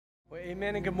Well,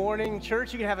 amen and good morning,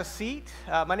 church. You can have a seat.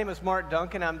 My name is Mark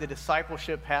Duncan. I'm the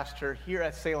discipleship pastor here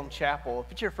at Salem Chapel.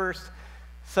 If it's your first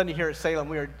Sunday here at Salem,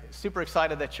 we are super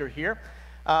excited that you're here.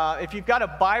 If you've got a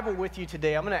Bible with you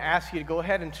today, I'm going to ask you to go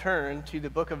ahead and turn to the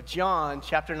book of John,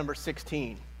 chapter number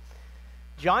 16.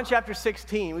 John chapter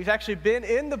 16. We've actually been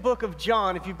in the book of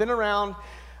John. If you've been around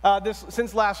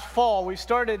since last fall, we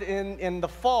started in the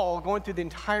fall going through the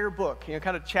entire book,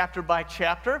 kind of chapter by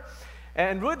chapter.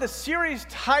 And really the series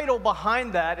title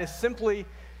behind that is simply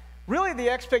really the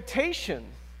expectation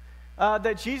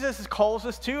that Jesus calls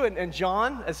us to. And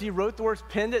John, as he wrote the words,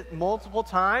 penned it multiple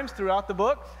times throughout the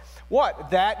book. What?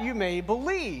 That you may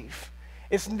believe.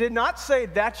 It did not say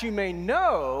that you may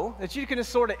know, that you can just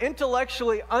sort of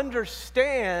intellectually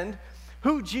understand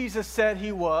who Jesus said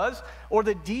he was, or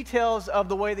the details of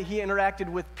the way that he interacted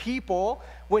with people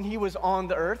when he was on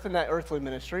the earth in that earthly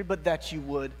ministry, but that you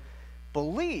would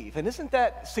believe. And isn't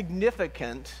that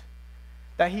significant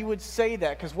that he would say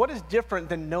that? Because what is different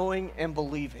than knowing and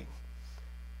believing?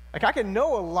 Like, I can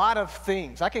know a lot of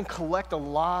things. I can collect a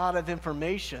lot of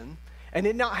information and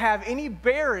it not have any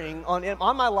bearing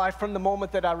on my life from the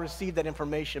moment that I received that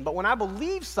information. But when I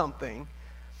believe something,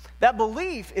 that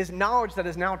belief is knowledge that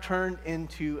is now turned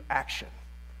into action.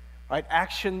 Right?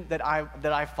 Action that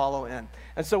I follow in.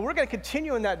 And so we're going to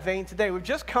continue in that vein today. We've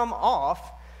just come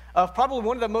off of probably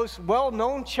one of the most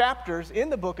well-known chapters in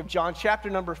the book of John, chapter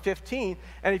number 15.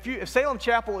 And if Salem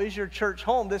Chapel is your church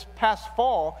home, this past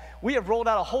fall, we have rolled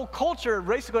out a whole culture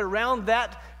basically around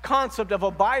that concept of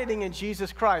abiding in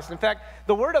Jesus Christ. In fact,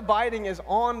 the word abiding is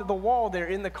on the wall there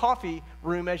in the coffee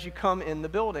room as you come in the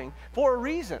building for a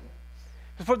reason.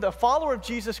 For the follower of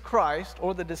Jesus Christ,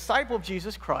 or the disciple of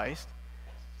Jesus Christ,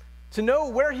 to know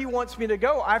where he wants me to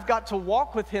go, I've got to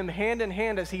walk with him hand in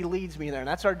hand as he leads me there. And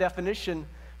that's our definition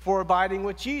for abiding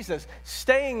with Jesus,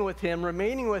 staying with him,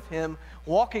 remaining with him,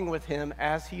 walking with him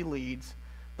as he leads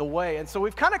the way. And so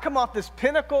we've kind of come off this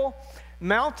pinnacle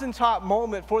mountaintop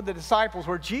moment for the disciples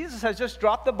where Jesus has just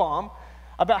dropped the bomb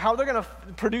about how they're going to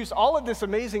produce all of this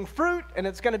amazing fruit, and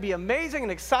it's going to be amazing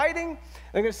and exciting.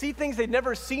 They're going to see things they'd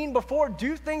never seen before,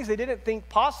 do things they didn't think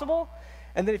possible.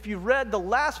 And then if you read the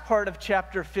last part of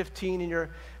chapter 15 in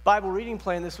your Bible reading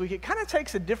plan this week, it kind of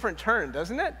takes a different turn,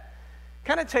 doesn't it?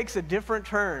 Kind of takes a different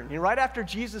turn. Right after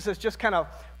Jesus has just kind of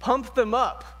pumped them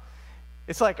up,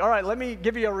 it's like, all right, let me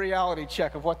give you a reality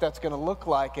check of what that's going to look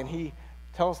like. And he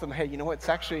tells them, hey, you know what? It's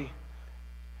actually,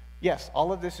 yes,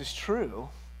 all of this is true,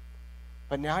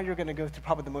 but now you're going to go through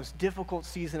probably the most difficult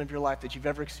season of your life that you've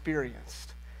ever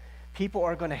experienced. People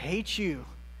are going to hate you.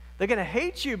 They're going to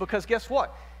hate you because guess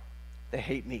what? They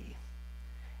hate me.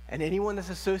 And anyone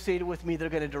that's associated with me, they're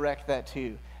going to direct that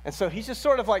to. And so he's just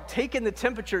sort of like taking the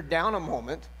temperature down a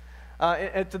moment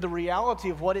to the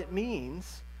reality of what it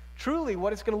means. Truly,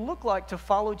 what it's going to look like to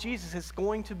follow Jesus is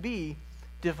going to be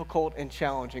difficult and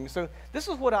challenging. So this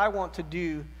is what I want to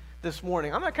do this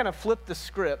morning. I'm going to kind of flip the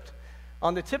script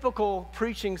on the typical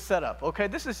preaching setup. Okay,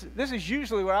 this is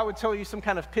usually where I would tell you some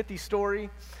kind of pithy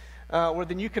story where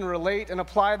then you can relate and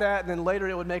apply that, and then later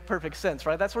it would make perfect sense,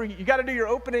 right? That's where you got to do your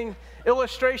opening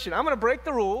illustration. I'm going to break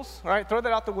the rules, all right? Throw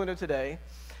that out the window today.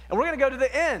 And we're going to go to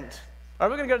the end. All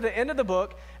right, we're going to go to the end of the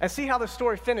book and see how the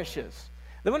story finishes.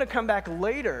 Then we're going to come back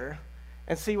later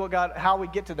and see how we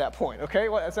get to that point, okay?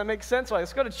 Does that make sense? All right,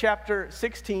 let's go to chapter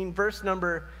 16, verse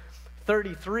number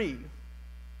 33.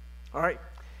 All right.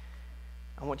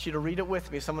 I want you to read it with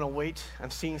me, so I'm going to wait.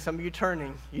 I'm seeing some of you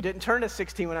turning. You didn't turn to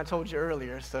 16 when I told you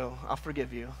earlier, so I'll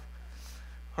forgive you.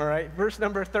 All right, verse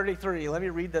number 33. Let me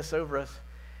read this over us.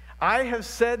 I have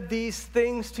said these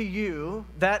things to you,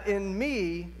 that in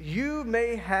me you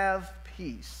may have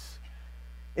peace.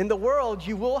 In the world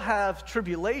you will have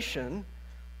tribulation,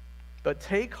 but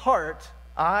take heart,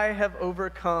 I have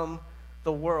overcome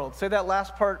the world. Say that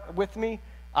last part with me.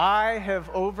 I have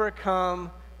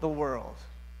overcome the world.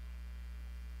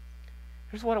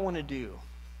 Here's what I want to do.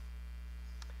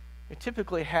 We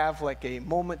typically have like a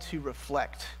moment to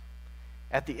reflect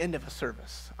at the end of a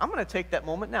service. I'm going to take that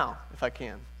moment now, if I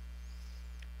can.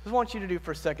 I just want you to do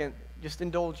for a second, just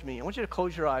indulge me. I want you to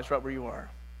close your eyes right where you are.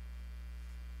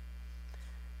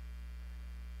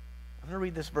 I'm going to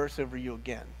read this verse over you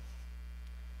again,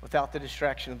 without the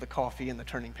distraction of the coffee and the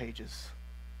turning pages.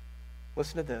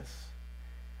 Listen to this.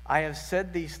 I have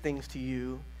said these things to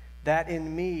you, that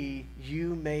in me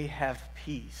you may have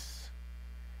peace.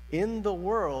 In the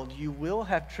world you will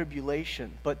have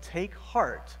tribulation, but take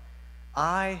heart,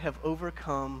 I have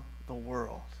overcome the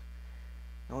world.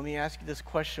 Now let me ask you this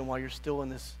question while you're still in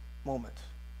this moment.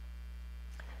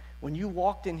 When you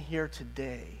walked in here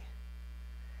today,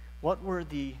 what were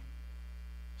the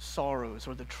sorrows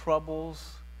or the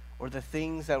troubles or the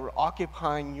things that were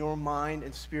occupying your mind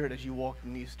and spirit as you walked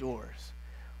in these doors?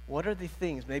 What are the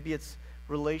things? Maybe it's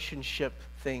relationship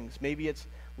things. Maybe it's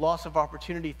loss of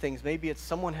opportunity things. Maybe it's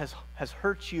someone has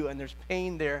hurt you and there's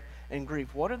pain there and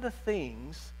grief. What are the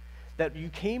things that you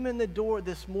came in the door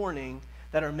this morning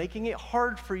that are making it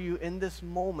hard for you in this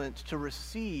moment to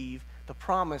receive the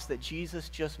promise that Jesus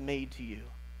just made to you?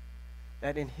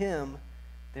 That in him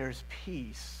there's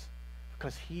peace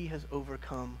because he has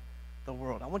overcome the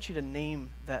world. I want you to name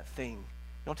that thing.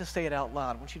 You don't have to say it out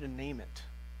loud. I want you to name it.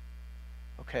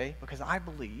 Okay? Because I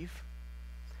believe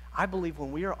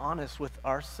when we are honest with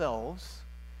ourselves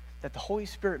that the Holy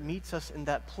Spirit meets us in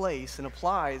that place and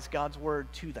applies God's word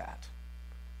to that.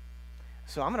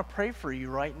 So I'm going to pray for you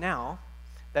right now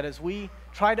that as we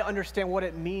try to understand what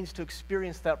it means to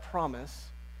experience that promise,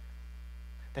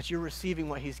 that you're receiving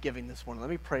what he's giving this morning. Let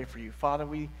me pray for you. Father,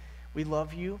 we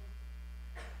love you.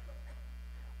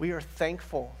 We are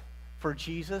thankful for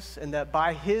Jesus and that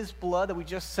by his blood that we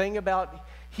just sang about,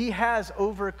 he has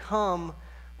overcome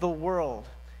the world.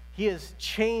 He has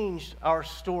changed our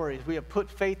stories. We have put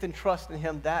faith and trust in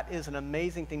him. That is an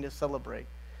amazing thing to celebrate.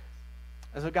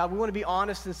 And so, God, we want to be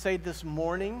honest and say this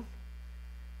morning,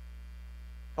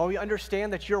 we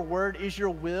understand that your word is your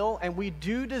will, and we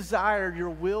do desire your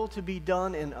will to be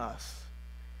done in us,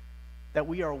 that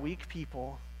we are weak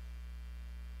people,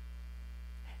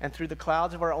 and through the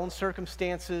clouds of our own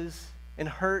circumstances and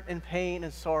hurt and pain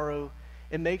and sorrow,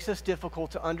 it makes us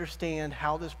difficult to understand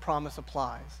how this promise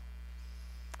applies.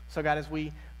 So, God, as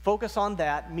we focus on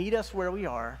that, meet us where we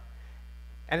are,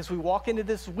 and as we walk into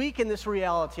this week in this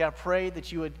reality, I pray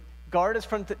that you would guard us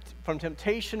from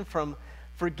temptation, from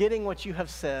forgetting what you have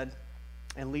said,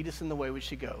 and lead us in the way we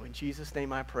should go. In Jesus'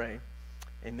 name I pray,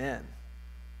 amen.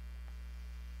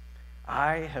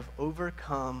 I have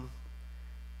overcome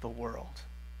the world.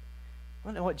 I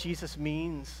don't know what Jesus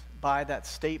means by that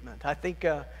statement. I think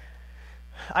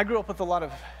I grew up with a lot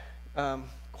of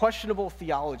questionable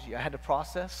theology I had to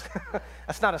process.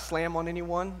 That's not a slam on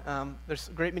anyone. There's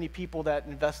a great many people that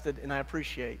invested, and I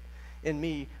appreciate, in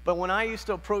me. But when I used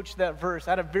to approach that verse,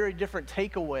 I had a very different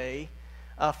takeaway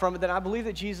from it than I believe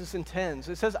that Jesus intends.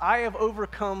 It says, I have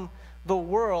overcome the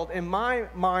world. In my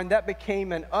mind, that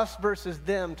became an us versus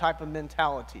them type of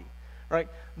mentality, right?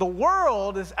 The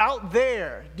world is out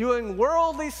there doing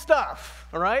worldly stuff,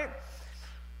 all right?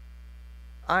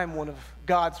 I'm one of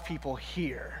God's people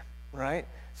here, right?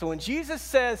 So when Jesus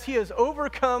says he has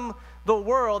overcome the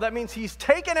world, that means he's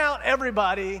taken out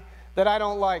everybody that I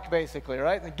don't like, basically,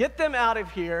 right? Get them out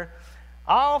of here.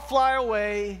 I'll fly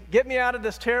away. Get me out of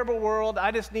this terrible world.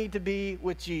 I just need to be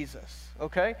with Jesus,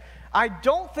 okay? I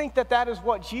don't think that that is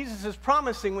what Jesus is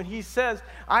promising when he says,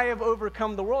 I have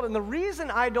overcome the world. And the reason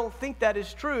I don't think that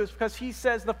is true is because he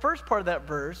says, the first part of that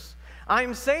verse,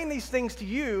 I'm saying these things to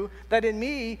you that in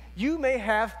me you may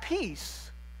have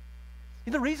peace.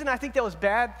 The reason I think that was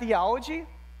bad theology, it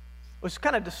was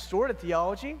kind of distorted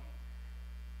theology,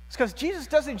 it's because Jesus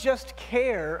doesn't just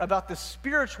care about the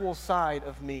spiritual side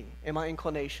of me and my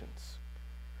inclinations.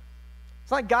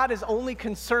 It's like God is only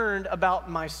concerned about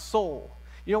my soul.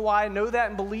 You know why I know that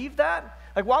and believe that?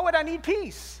 Like, why would I need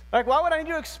peace? Like, why would I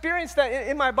need to experience that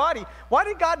in my body? Why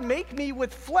did God make me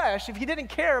with flesh if he didn't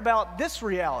care about this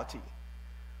reality?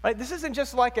 Right? This isn't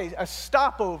just like a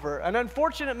stopover, an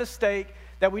unfortunate mistake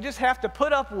that we just have to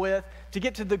put up with to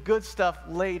get to the good stuff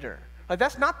later. Like,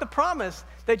 that's not the promise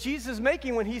that Jesus is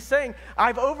making when he's saying,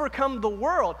 I've overcome the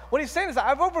world. What he's saying is,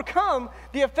 I've overcome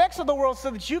the effects of the world so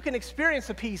that you can experience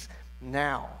the peace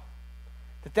now.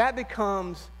 That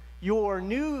becomes your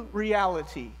new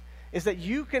reality, is that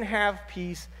you can have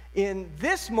peace in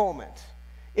this moment,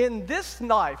 in this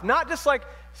life, not just like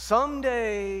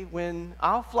someday when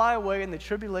I'll fly away and the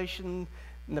tribulation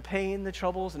and the pain, the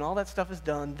troubles, and all that stuff is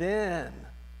done, then.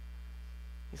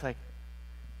 He's like,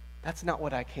 that's not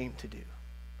what I came to do.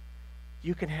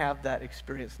 You can have that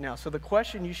experience now. So the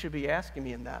question you should be asking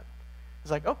me in that is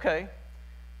like, okay,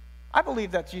 I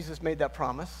believe that Jesus made that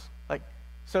promise. Like,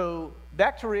 so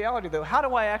back to reality though, how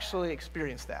do I actually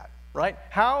experience that, right?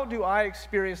 How do I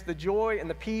experience the joy and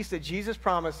the peace that Jesus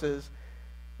promises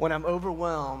when I'm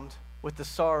overwhelmed with the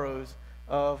sorrows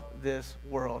of this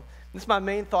world? This is my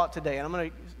main thought today, and I'm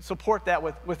going to support that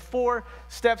with 4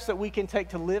 steps that we can take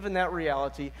to live in that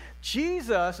reality.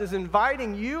 Jesus is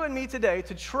inviting you and me today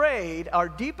to trade our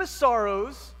deepest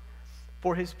sorrows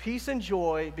for his peace and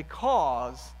joy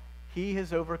because he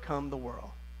has overcome the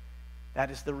world.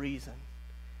 That is the reason.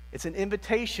 It's an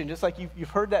invitation, just like you've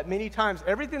heard that many times.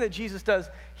 Everything that Jesus does,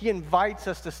 he invites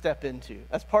us to step into.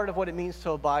 That's part of what it means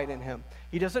to abide in him.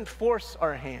 He doesn't force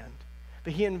our hand.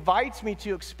 but he invites me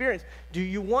to experience. Do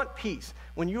you want peace?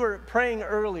 When you were praying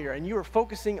earlier and you were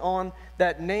focusing on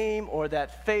that name or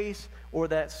that face or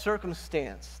that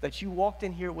circumstance that you walked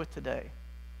in here with today,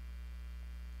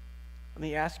 let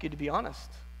me ask you to be honest.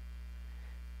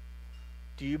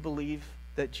 Do you believe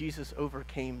that Jesus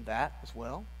overcame that as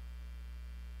well?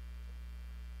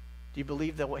 Do you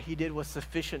believe that what he did was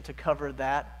sufficient to cover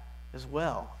that as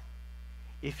well?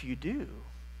 If you do,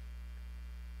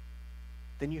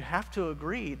 then you have to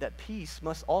agree that peace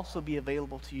must also be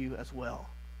available to you as well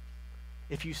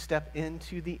if you step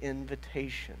into the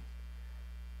invitation.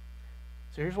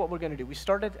 So here's what we're going to do. We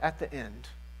started at the end,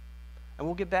 and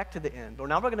we'll get back to the end. But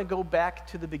now we're going to go back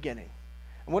to the beginning.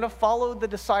 I'm going to follow the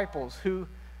disciples who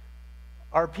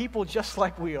are people just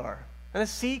like we are. I'm going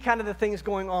to see kind of the things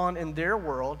going on in their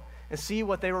world and see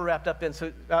what they were wrapped up in.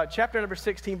 So chapter number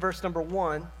 16, verse number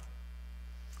 1.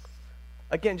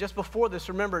 Again, just before this,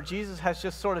 remember, Jesus has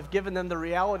just sort of given them the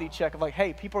reality check of like,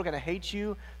 hey, people are going to hate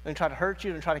you, they're going to try to hurt you,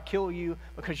 they're going to try to kill you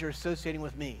because you're associating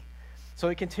with me. So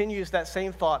he continues that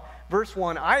same thought. Verse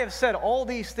 1, I have said all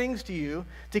these things to you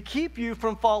to keep you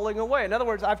from falling away. In other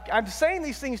words, I'm saying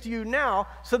these things to you now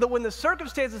so that when the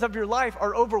circumstances of your life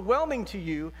are overwhelming to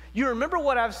you, you remember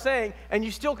what I'm saying and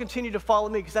you still continue to follow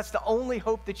me because that's the only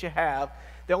hope that you have,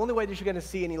 the only way that you're going to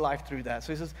see any life through that.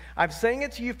 So he says, I'm saying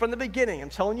it to you from the beginning. I'm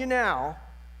telling you now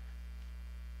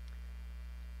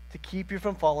to keep you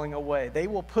from falling away. They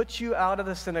will put you out of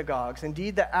the synagogues.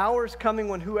 Indeed, the hour is coming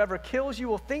when whoever kills you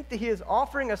will think that he is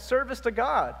offering a service to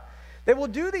God. They will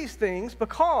do these things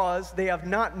because they have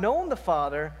not known the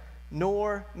Father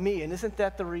nor me. And isn't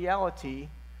that the reality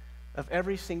of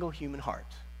every single human heart?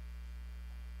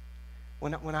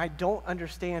 When I don't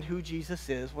understand who Jesus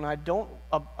is, when I don't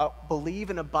believe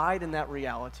and abide in that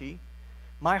reality,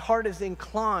 my heart is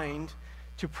inclined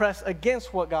to press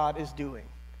against what God is doing.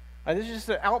 This is just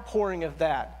an outpouring of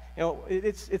that. You know,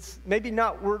 it's maybe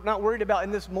we're not worried about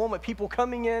in this moment people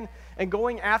coming in and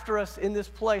going after us in this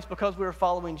place because we're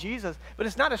following Jesus. But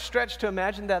it's not a stretch to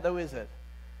imagine that, though, is it?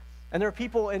 And there are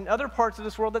people in other parts of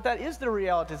this world that is the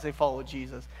reality as they follow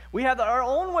Jesus. We have our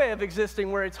own way of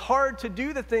existing where it's hard to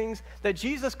do the things that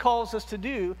Jesus calls us to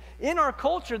do in our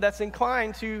culture that's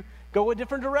inclined to go a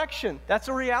different direction. That's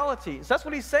a reality. So that's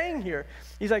what he's saying here.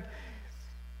 He's like,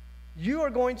 you are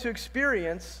going to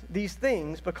experience these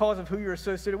things because of who you're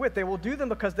associated with. They will do them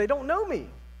because they don't know me.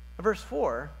 Verse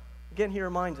 4, again, he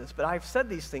reminds us, but I've said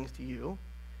these things to you,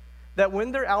 that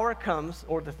when their hour comes,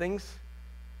 or the things,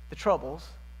 the troubles,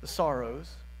 the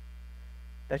sorrows,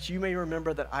 that you may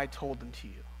remember that I told them to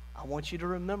you. I want you to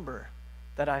remember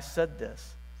that I said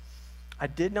this. I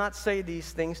did not say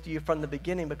these things to you from the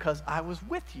beginning because I was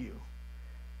with you.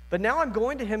 But now I'm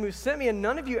going to him who sent me, and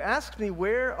none of you asked me,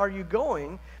 where are you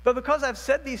going? But because I've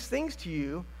said these things to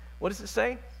you, what does it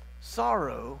say?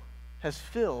 Sorrow has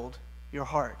filled your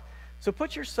heart. So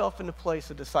put yourself in the place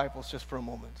of disciples just for a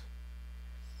moment.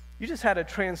 You just had a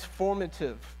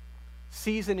transformative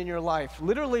season in your life,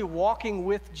 literally walking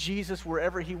with Jesus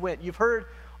wherever he went. You've heard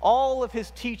all of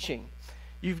his teaching.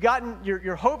 You've gotten,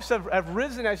 your hopes have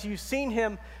risen as you've seen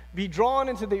him be drawn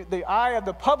into the eye of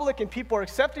the public, and people are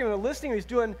accepting him and listening. He's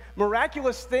doing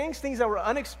miraculous things that were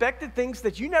unexpected, things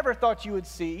that you never thought you would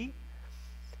see.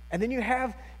 And then you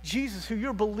have Jesus, who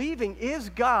you're believing is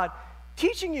God,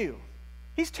 teaching you.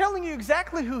 He's telling you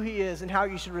exactly who he is and how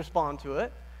you should respond to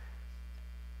it.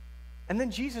 And then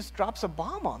Jesus drops a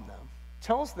bomb on them,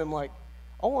 tells them like,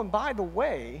 oh, and by the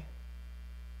way,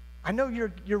 I know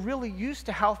you're really used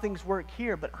to how things work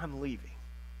here, but I'm leaving.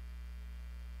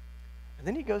 And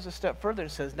then he goes a step further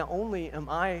and says, not only am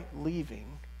I leaving,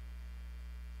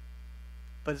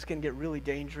 but it's going to get really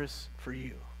dangerous for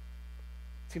you.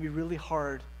 It's going to be really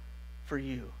hard for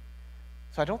you.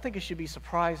 So I don't think it should be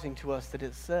surprising to us that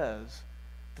it says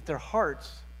that their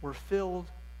hearts were filled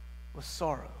with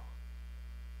sorrow.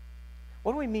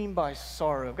 What do we mean by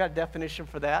sorrow? I've got a definition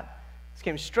for that. This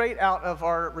came straight out of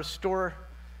our Restore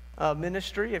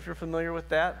ministry, if you're familiar with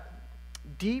that.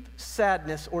 Deep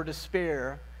sadness or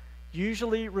despair,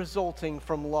 usually resulting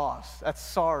from loss. That's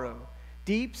sorrow.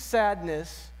 Deep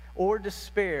sadness or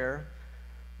despair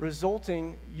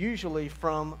resulting usually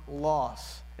from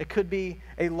loss. It could be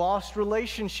a lost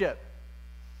relationship.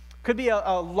 Could be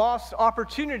a lost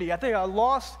opportunity. I think a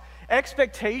lost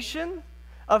expectation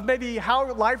of maybe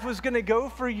how life was going to go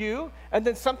for you, and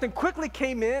then something quickly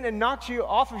came in and knocked you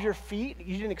off of your feet.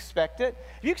 You didn't expect it.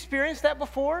 Have you experienced that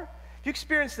before? Have you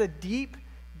experienced a deep,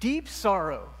 deep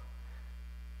sorrow?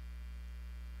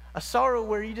 A sorrow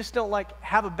where you just don't like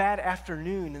have a bad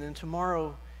afternoon, and then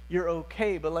tomorrow you're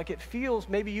okay, but like it feels,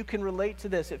 maybe you can relate to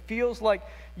this. It feels like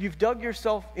you've dug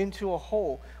yourself into a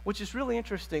hole, which is really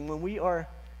interesting. When we are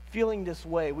feeling this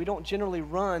way, we don't generally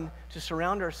run to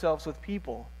surround ourselves with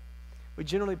people. We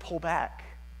generally pull back.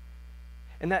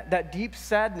 And that deep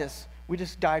sadness, we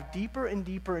just dive deeper and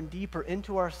deeper and deeper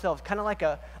into ourselves, kind of like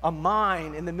a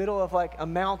mine in the middle of like a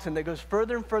mountain that goes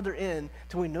further and further in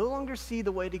till we no longer see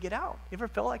the way to get out. You ever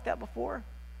felt like that before?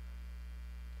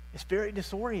 It's very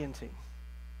disorienting.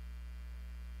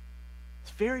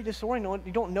 It's very disorienting.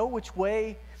 You don't know which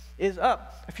way is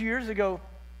up. A few years ago,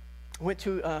 I went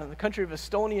to the country of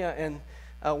Estonia, and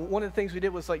one of the things we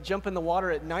did was like jump in the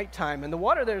water at nighttime. And the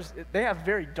water they have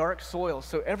very dark soil,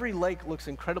 so every lake looks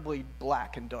incredibly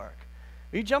black and dark.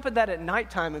 If you jump in that at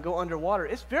nighttime and go underwater,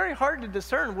 it's very hard to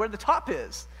discern where the top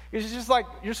is. It's just like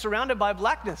you're surrounded by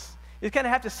blackness. You kind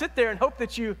of have to sit there and hope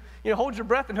that you hold your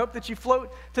breath and hope that you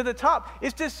float to the top.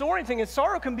 It's disorienting, and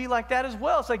sorrow can be like that as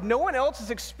well. It's like no one else is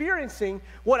experiencing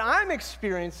what I'm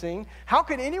experiencing. How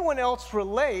could anyone else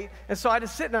relate? And so I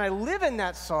just sit and I live in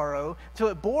that sorrow till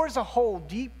it bores a hole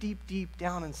deep, deep, deep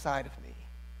down inside of me.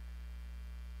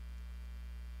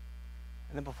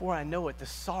 And then before I know it, the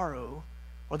sorrow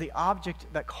or the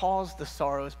object that caused the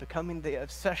sorrow is becoming the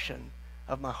obsession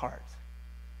of my heart.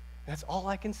 And that's all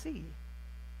I can see.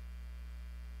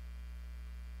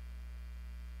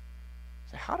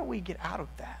 So how do we get out of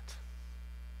that?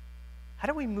 How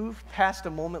do we move past a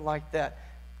moment like that?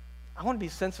 I want to be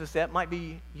sensitive. That might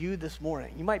be you this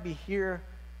morning. You might be here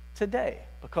today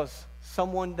because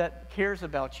someone that cares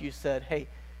about you said, hey,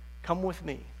 come with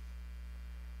me.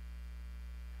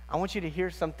 I want you to hear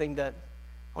something I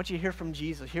want you to hear from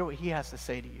Jesus, hear what he has to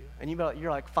say to you. And you're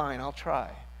like, fine, I'll try.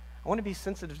 I want to be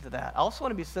sensitive to that. I also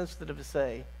want to be sensitive to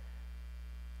say,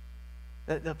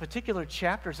 the particular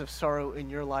chapters of sorrow in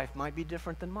your life might be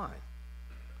different than mine.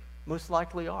 Most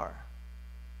likely are.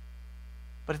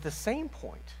 But at the same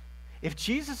point, if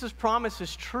Jesus' promise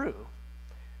is true,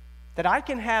 that I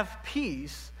can have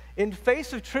peace in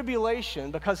face of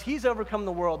tribulation because he's overcome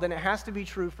the world, then it has to be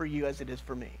true for you as it is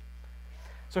for me.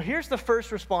 So here's the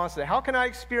first response to that. How can I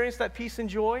experience that peace and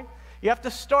joy? You have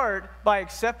to start by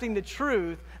accepting the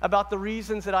truth about the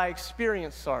reasons that I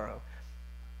experience sorrow.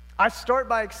 I start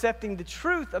by accepting the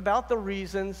truth about the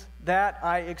reasons that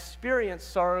I experience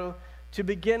sorrow to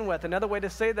begin with. Another way to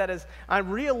say that is I'm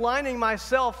realigning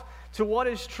myself to what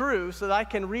is true so that I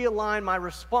can realign my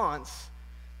response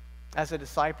as a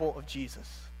disciple of Jesus.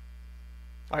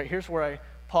 All right, here's where I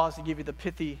pause to give you the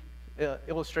pithy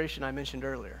illustration I mentioned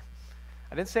earlier.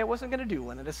 I didn't say I wasn't going to do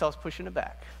one. I just said I was pushing it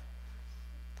back.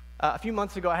 A few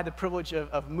months ago, I had the privilege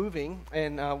of moving,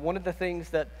 and one of the things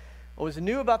that was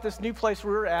new about this new place we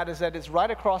were at is that it's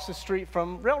right across the street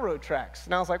from railroad tracks.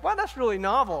 And I was like, wow, that's really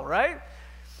novel, right?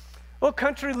 Well,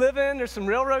 country living, there's some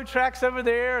railroad tracks over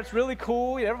there. It's really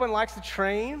cool. Everyone likes the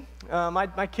train.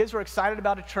 My kids were excited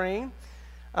about a train.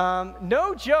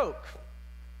 No joke.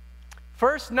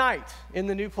 First night in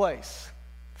the new place.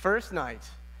 First night.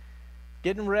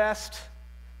 Getting rest,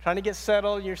 trying to get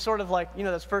settled. You're sort of like,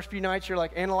 those first few nights, you're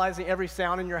like analyzing every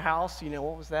sound in your house.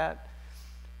 What was that?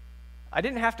 I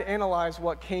didn't have to analyze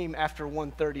what came after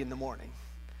 1:30 in the morning.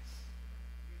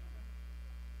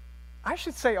 I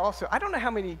should say also, I don't know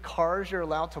how many cars you're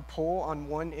allowed to pull on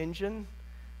one engine,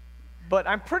 but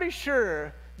I'm pretty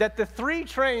sure that the 3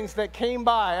 trains that came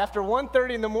by after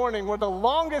 1:30 in the morning were the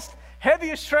longest,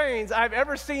 heaviest trains I've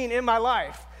ever seen in my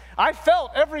life. I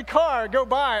felt every car go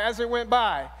by as it went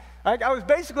by. I was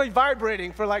basically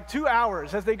vibrating for like 2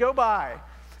 hours as they go by.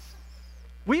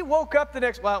 We woke up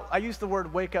I use the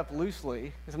word wake up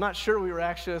loosely because I'm not sure we were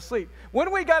actually asleep.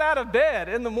 When we got out of bed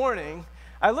in the morning,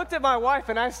 I looked at my wife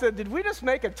and I said, did we just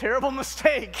make a terrible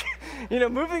mistake,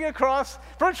 moving across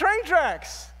from train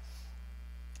tracks?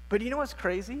 But you know what's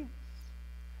crazy?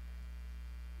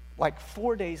 Like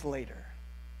 4 days later,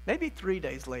 maybe 3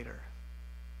 days later,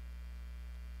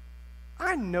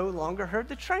 I no longer heard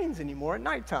the trains anymore at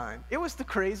nighttime. It was the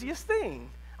craziest thing.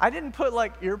 I didn't put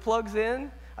earplugs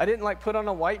in. I didn't put on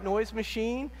a white noise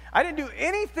machine. I didn't do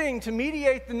anything to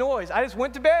mediate the noise. I just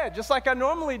went to bed just like I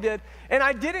normally did, and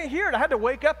I didn't hear it. I had to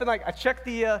wake up and I checked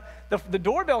the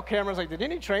doorbell cameras. Did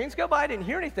any trains go by? I didn't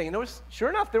hear anything. And sure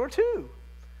enough, there were 2.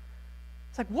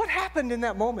 It's like, what happened in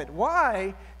that moment?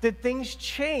 Why did things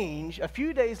change a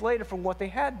few days later from what they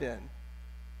had been?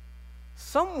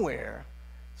 Somewhere,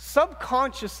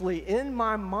 subconsciously in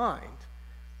my mind,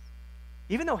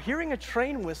 even though hearing a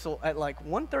train whistle at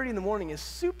 1:30 in the morning is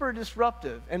super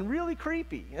disruptive and really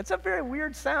creepy. It's a very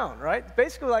weird sound, right?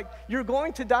 Basically you're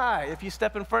going to die if you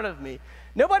step in front of me.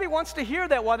 Nobody wants to hear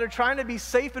that while they're trying to be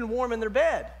safe and warm in their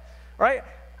bed, right?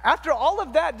 After all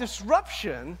of that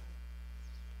disruption,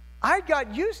 I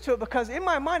got used to it because in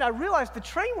my mind I realized the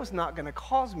train was not going to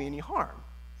cause me any harm.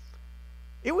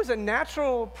 It was a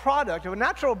natural product, a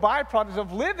natural byproduct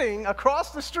of living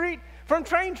across the street from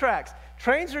train tracks.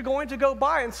 Trains are going to go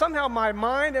by, and somehow my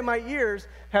mind and my ears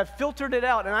have filtered it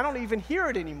out, and I don't even hear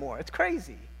it anymore. It's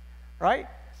crazy, right?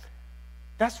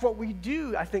 That's what we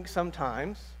do, I think,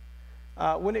 sometimes.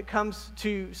 When it comes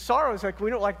to sorrow, it's like we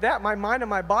don't like that. My mind and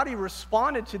my body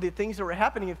responded to the things that were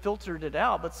happening and filtered it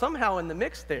out. But somehow in the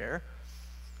mix there,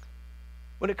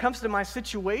 when it comes to my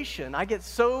situation, I get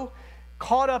so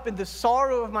caught up in the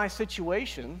sorrow of my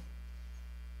situation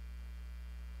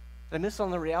that I miss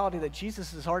on the reality that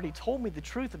Jesus has already told me the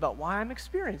truth about why I'm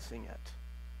experiencing it.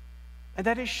 And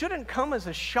that it shouldn't come as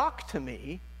a shock to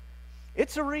me.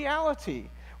 It's a reality.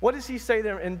 What does he say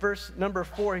there in verse number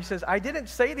 4? He says, I didn't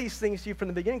say these things to you from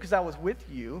the beginning because I was with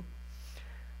you.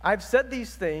 I've said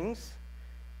these things,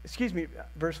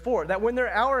 verse 4, that when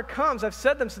their hour comes, I've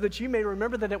said them so that you may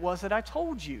remember that it was that I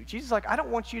told you. Jesus is like, I don't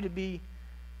want you to be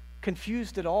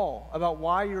confused at all about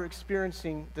why you're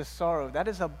experiencing this sorrow. That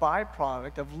is a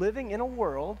byproduct of living in a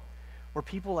world where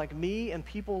people like me and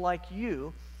people like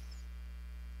you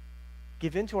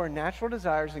give in to our natural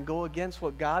desires and go against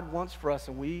what God wants for us,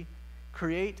 and we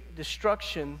create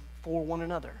destruction for one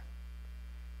another.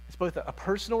 It's both a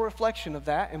personal reflection of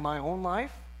that in my own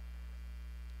life.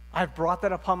 I've brought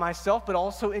that upon myself, but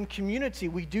also in community,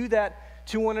 we do that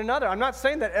to one another. I'm not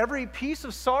saying that every piece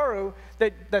of sorrow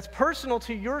that's personal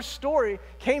to your story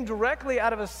came directly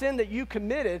out of a sin that you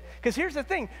committed, because here's the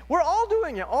thing, we're all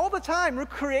doing it all the time. We're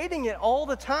creating it all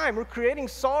the time. We're creating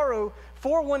sorrow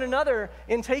for one another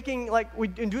and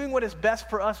doing what is best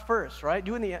for us first, right?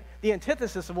 Doing the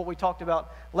antithesis of what we talked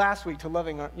about last week to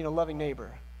loving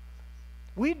neighbor.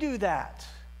 We do that.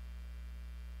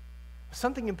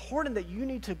 Something important that you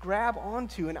need to grab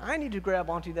onto, and I need to grab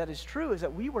onto that is true, is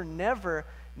that we were never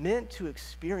meant to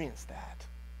experience that.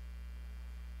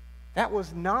 That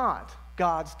was not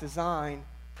God's design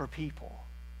for people.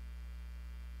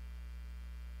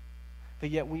 But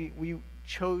yet we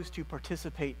chose to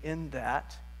participate in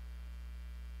that.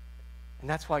 And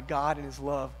that's why God in his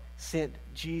love sent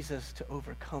Jesus to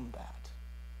overcome that.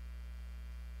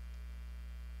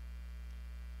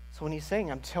 So when he's saying,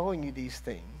 I'm telling you these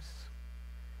things,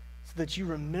 so that you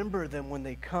remember them when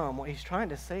they come, what he's trying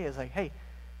to say is like, hey,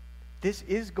 this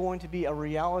is going to be a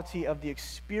reality of the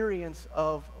experience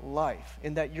of life,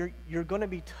 in that you're going to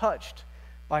be touched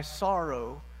by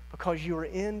sorrow because you are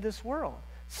in this world.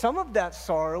 Some of that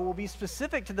sorrow will be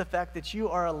specific to the fact that you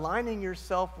are aligning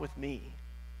yourself with me.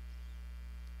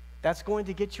 That's going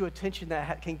to get you attention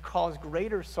that can cause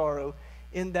greater sorrow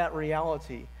in that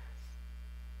reality.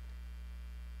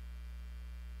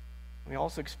 We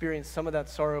also experience some of that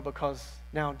sorrow because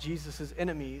now Jesus'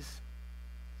 enemies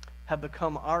have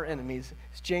become our enemies.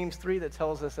 It's James 3 that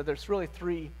tells us that there's really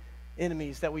 3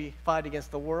 enemies that we fight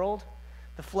against: the world,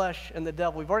 the flesh, and the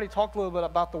devil. We've already talked a little bit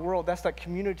about the world. That's that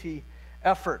community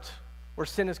effort where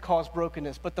sin has caused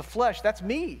brokenness. But the flesh, that's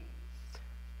me.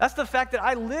 That's the fact that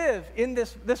I live in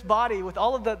this body with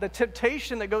all of the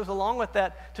temptation that goes along with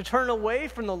that to turn away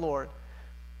from the Lord.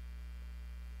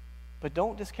 But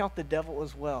don't discount the devil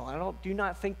as well. Do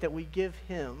not think that we give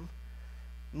him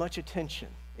much attention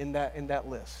in that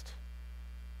list.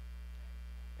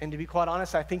 And to be quite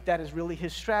honest, I think that is really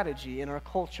his strategy in our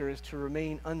culture, is to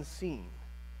remain unseen.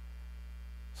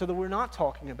 So that we're not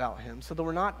talking about him, so that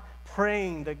we're not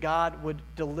praying that God would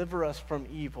deliver us from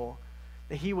evil,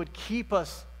 that he would keep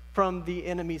us from the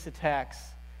enemy's attacks.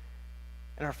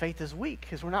 And our faith is weak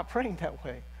because we're not praying that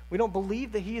way. We don't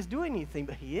believe that he is doing anything,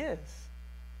 but he is.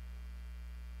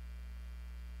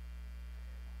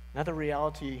 Another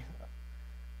reality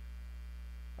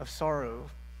of sorrow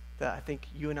that I think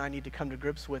you and I need to come to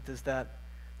grips with is that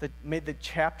the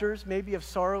chapters maybe of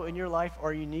sorrow in your life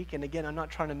are unique. And again, I'm not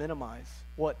trying to minimize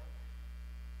what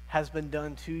has been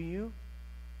done to you,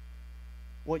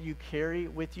 what you carry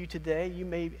with you today. You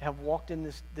may have walked in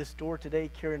this door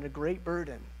today carrying a great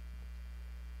burden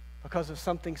because of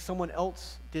something someone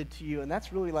else did to you. And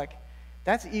that's really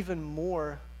that's even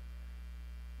more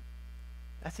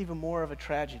of a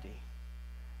tragedy.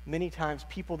 Many times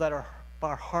people that are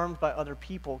harmed by other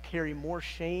people carry more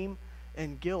shame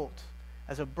and guilt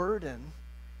as a burden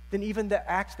than even the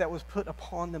act that was put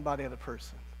upon them by the other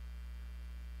person.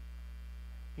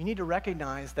 You need to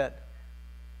recognize that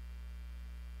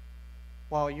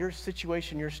while your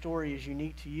situation, your story is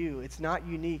unique to you, it's not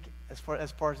unique as far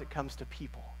as it comes to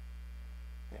people.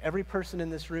 Every person in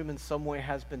this room in some way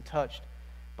has been touched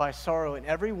by sorrow. And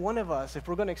every one of us, if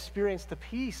we're going to experience the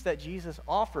peace that Jesus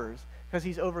offers, because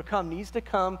he's overcome, needs to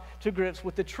come to grips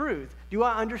with the truth. Do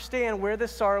I understand where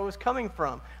this sorrow is coming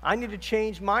from? I need to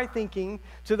change my thinking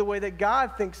to the way that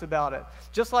God thinks about it.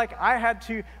 Just like I had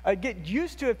to get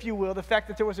used to, if you will, the fact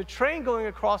that there was a train going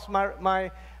across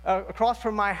across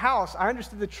from my house. I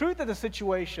understood the truth of the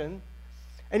situation,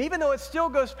 and even though it still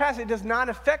goes past, it does not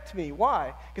affect me.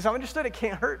 Why? Because I understood it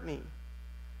can't hurt me.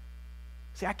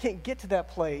 See, I can't get to that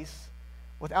place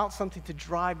without something to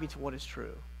drive me to what is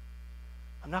true.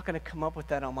 I'm not going to come up with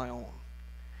that on my own.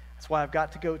 That's why I've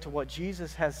got to go to what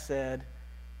Jesus has said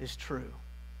is true,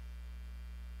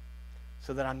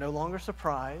 so that I'm no longer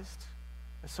surprised,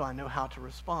 and so I know how to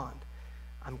respond.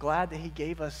 I'm glad that he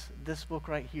gave us this book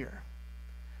right here,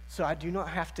 so I do not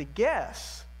have to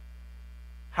guess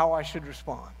how I should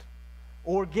respond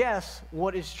or guess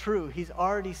what is true. He's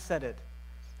already said it.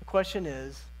 The question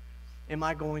is, am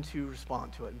I going to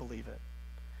respond to it and believe it?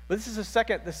 But this is the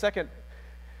second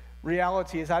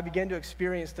reality as I begin to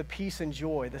experience the peace and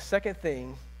joy. The second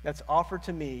thing that's offered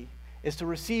to me is to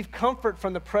receive comfort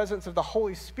from the presence of the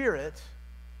Holy Spirit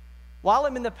while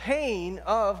I'm in the pain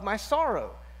of my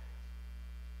sorrow.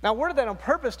 Now, I worded that on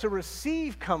purpose, to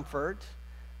receive comfort,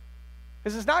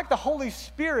 because it's not like the Holy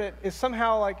Spirit is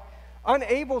somehow like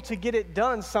unable to get it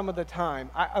done some of the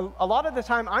time. A lot of the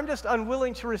time, I'm just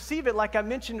unwilling to receive it, like I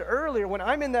mentioned earlier, when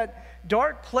I'm in that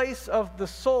dark place of the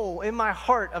soul, in my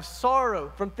heart, of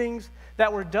sorrow from things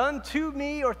that were done to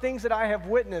me or things that I have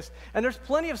witnessed. And there's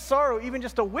plenty of sorrow, even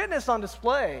just a witness on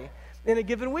display in a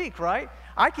given week, right?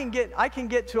 I can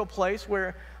get to a place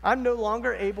where I'm no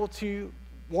longer able to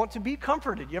want to be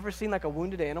comforted. You ever seen like a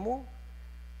wounded animal?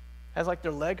 Has like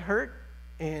their leg hurt,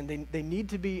 and they need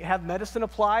to have medicine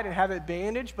applied and have it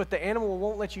bandaged, but the animal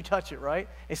won't let you touch it, right?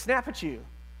 They snap at you.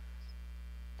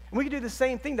 And we can do the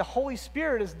same thing. The Holy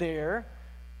Spirit is there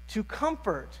to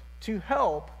comfort, to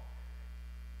help,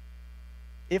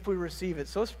 if we receive it.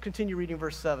 So let's continue reading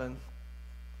verse 7.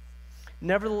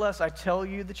 Nevertheless, I tell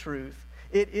you the truth.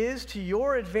 It is to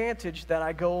your advantage that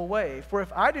I go away. For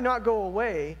if I do not go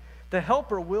away, the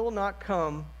Helper will not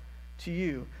come to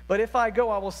you. But if I go,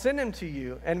 I will send him to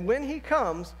you. And when he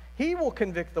comes, he will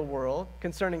convict the world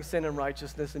concerning sin and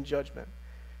righteousness and judgment.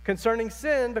 Concerning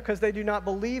sin, because they do not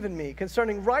believe in me.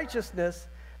 Concerning righteousness,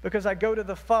 because I go to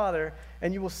the Father,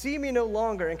 and you will see me no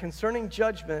longer. And concerning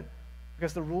judgment,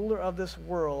 because the ruler of this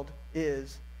world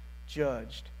is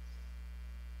judged.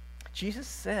 Jesus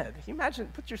said, can you imagine,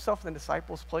 put yourself in the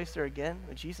disciples' place there again,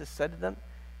 when Jesus said to them,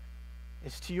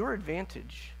 it's to your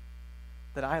advantage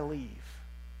that I leave.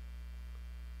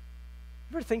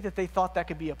 You ever think that they thought that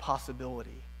could be a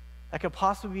possibility? That could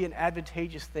possibly be an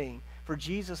advantageous thing for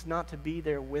Jesus not to be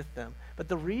there with them. But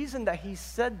the reason that he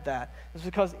said that is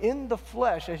because in the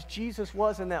flesh, as Jesus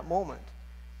was in that moment,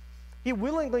 he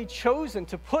willingly chosen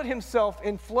to put himself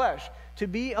in flesh to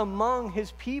be among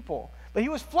his people. But he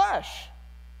was flesh.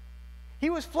 He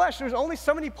was flesh. There's only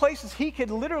so many places he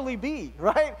could literally be,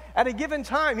 right? At a given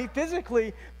time, he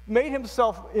physically made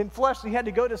himself in flesh, so he had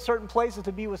to go to certain places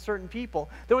to be with certain people.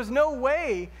 There was no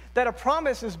way that a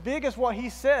promise as big as what he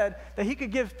said, that he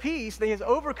could give peace, that he has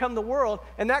overcome the world,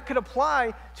 and that could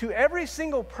apply to every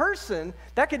single person.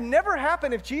 That could never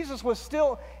happen if Jesus was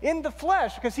still in the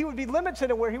flesh, because he would be limited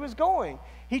in where he was going.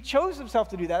 He chose himself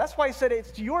to do that. That's why he said,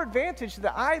 it's to your advantage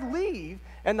that I leave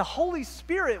and the Holy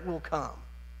Spirit will come.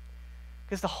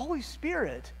 Because the Holy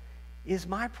Spirit is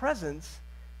my presence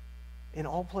in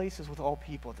all places with all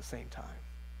people at the same time.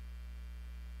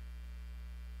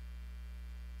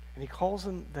 And he calls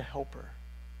him the Helper.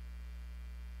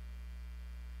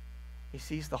 He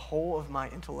sees the whole of my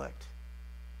intellect.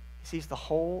 He sees the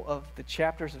whole of the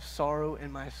chapters of sorrow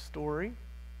in my story.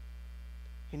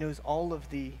 He knows all of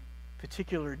the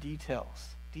particular details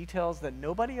that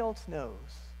nobody else knows.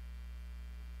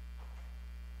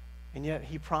 And yet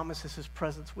he promises his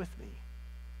presence with me.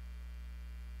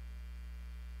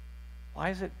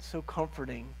 Why is it so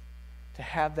comforting to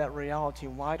have that reality,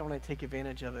 and why don't I take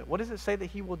advantage of it? What does it say that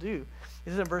he will do?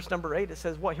 This is in verse number 8. It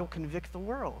says what? He'll convict the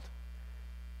world.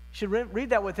 You should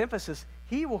read that with emphasis.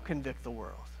 He will convict the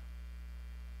world.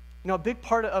 You know, a big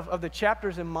part of the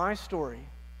chapters in my story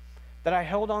that I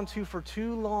held on to for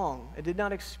too long and did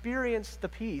not experience the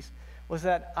peace was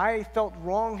that I felt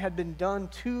wrong had been done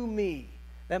to me.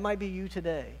 That might be you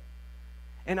today.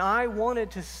 And I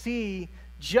wanted to see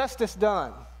justice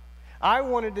done. I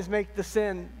wanted to make the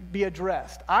sin be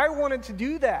addressed. I wanted to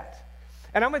do that.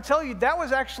 And I'm going to tell you, that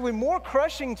was actually more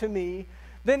crushing to me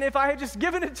than if I had just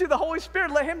given it to the Holy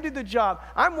Spirit, let him do the job.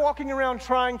 I'm walking around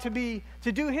trying to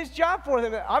do his job for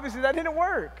him. Obviously, that didn't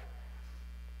work.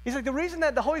 He's like, the reason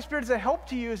that the Holy Spirit is a help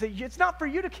to you is that it's not for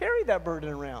you to carry that burden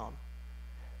around.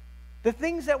 The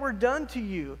things that were done to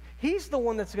you, he's the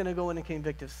one that's going to go in and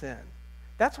convict of sin.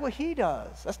 That's what he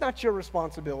does. That's not your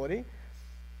responsibility.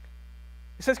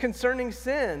 It says concerning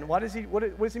sin. What does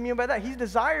he mean by that? He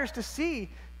desires to see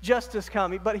justice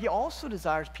coming, but he also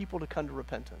desires people to come to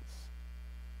repentance.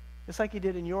 Just like he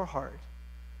did in your heart.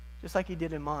 Just like he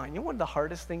did in mine. You know one of the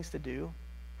hardest things to do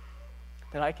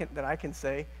that I can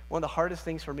say, one of the hardest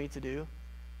things for me to do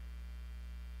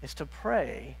is to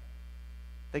pray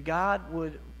that God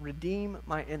would redeem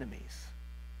my enemies.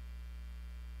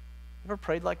 Ever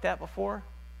prayed like that before?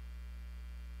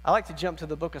 I like to jump to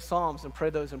the book of Psalms and pray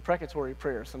those imprecatory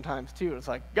prayers sometimes too. It's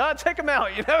like, God, take them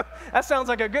out, you know? That sounds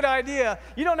like a good idea.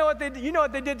 You don't know what they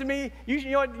did to me.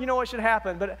 You know what should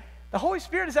happen. But the Holy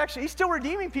Spirit is actually, he's still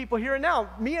redeeming people here and now.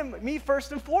 Me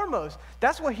first and foremost.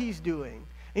 That's what he's doing.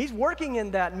 And he's working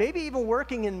in that, maybe even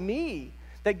working in me,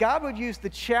 that God would use the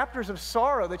chapters of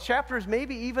sorrow, the chapters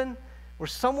maybe even where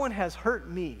someone has hurt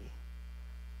me,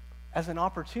 as an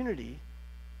opportunity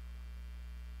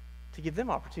to give them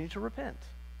opportunity to repent,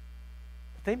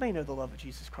 that they may know the love of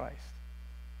Jesus Christ.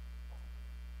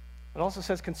 It also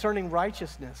says concerning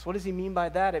righteousness. What does he mean by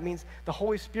that? It means the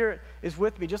Holy Spirit is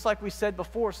with me. Just like we said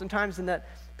before, sometimes in that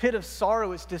pit of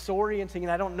sorrow, it's disorienting,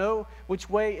 and I don't know which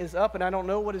way is up, and I don't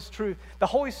know what is truth. The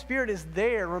Holy Spirit is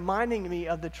there reminding me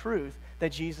of the truth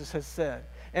that Jesus has said.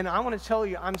 And I want to tell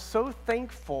you, I'm so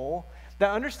thankful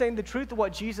that understanding the truth of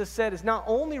what Jesus said is not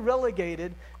only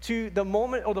relegated to the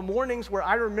moment or the mornings where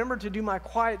I remember to do my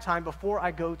quiet time before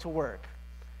I go to work.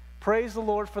 Praise the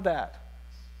Lord for that,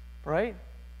 right?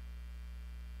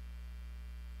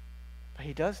 But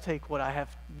he does take what I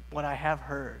have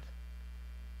heard,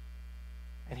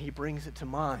 and he brings it to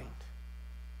mind,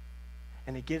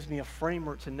 and it gives me a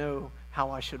framework to know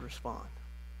how I should respond.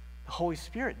 The Holy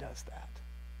Spirit does that.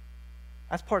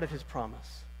 That's part of his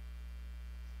promise.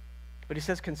 But he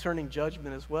says concerning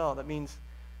judgment as well. That means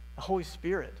the Holy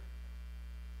Spirit,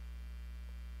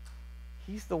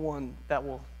 he's the one that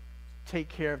will take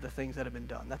care of the things that have been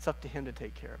done. That's up to him to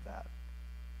take care of that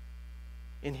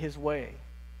in his way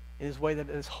that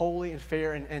is holy and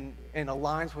fair and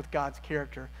aligns with God's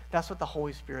character. That's what the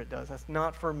Holy Spirit does. That's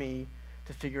not for me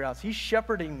to figure out. So he's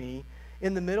shepherding me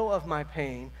in the middle of my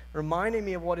pain, reminding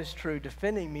me of what is true,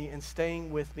 defending me, and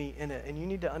staying with me in it. And you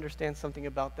need to understand something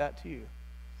about that too.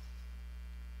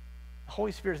 The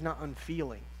Holy Spirit is not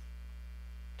unfeeling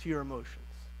to your emotions.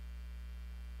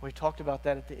 We talked about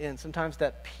that at the end. Sometimes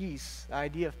that peace, the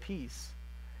idea of peace,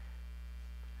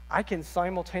 I can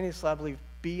simultaneously, I believe,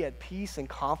 be at peace and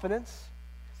confidence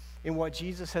in what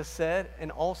Jesus has said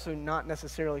and also not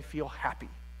necessarily feel happy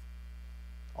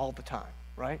all the time,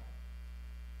 right?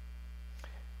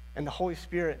 And the Holy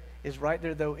Spirit is right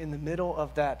there, though, in the middle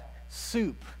of that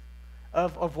soup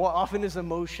of what often is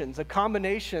emotions, a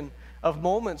combination of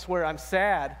moments where I'm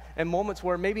sad and moments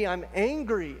where maybe I'm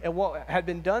angry at what had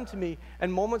been done to me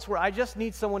and moments where I just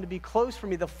need someone to be close for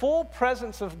me. The full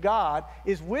presence of God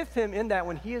is with him in that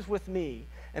when he is with me,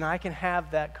 and I can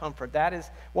have that comfort. That is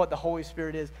what the Holy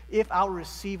Spirit is if I'll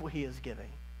receive what he is giving.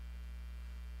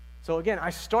 So again, I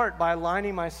start by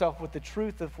aligning myself with the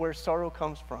truth of where sorrow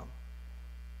comes from.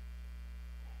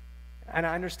 And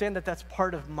I understand that that's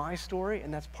part of my story,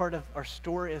 and that's part of our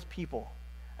story as people,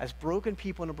 as broken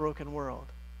people in a broken world.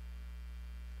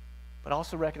 But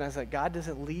also recognize that God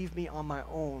doesn't leave me on my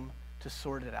own to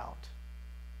sort it out.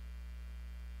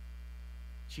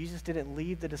 Jesus didn't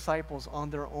leave the disciples on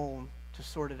their own to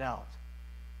sort it out.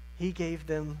 He gave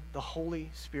them the Holy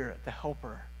Spirit, the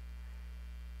helper.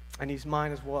 And he's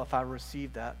mine as well if I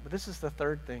receive that. But this is the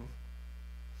third thing.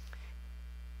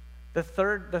 The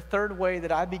third way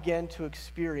that I begin to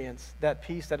experience that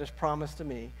peace that is promised to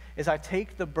me is I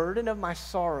take the burden of my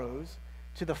sorrows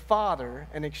to the Father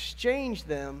and exchange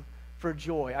them for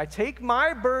joy. I take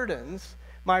my burdens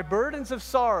of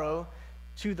sorrow,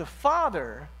 to the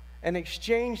Father and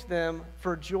exchange them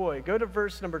for joy. Go to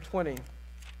verse number 20.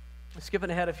 Skipping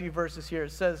ahead a few verses here.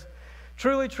 It says,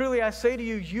 "Truly, truly, I say to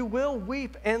you, you will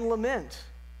weep and lament."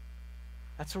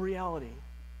 That's a reality.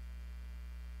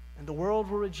 And the world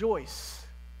will rejoice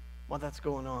while that's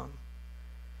going on.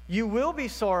 You will be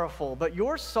sorrowful, but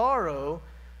your sorrow,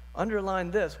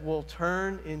 underline this, will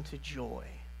turn into joy.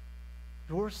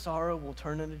 Your sorrow will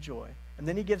turn into joy. And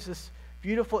then he gives this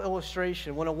beautiful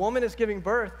illustration. When a woman is giving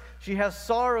birth, she has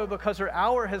sorrow because her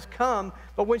hour has come,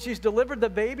 but when she's delivered the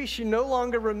baby, she no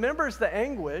longer remembers the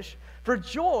anguish for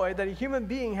joy that a human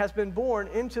being has been born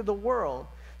into the world.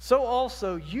 So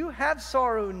also, you have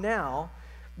sorrow now,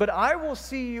 but I will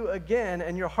see you again,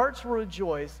 and your hearts will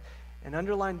rejoice, and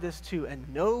underline this too,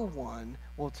 and no one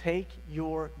will take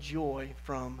your joy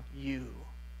from you.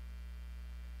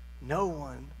 No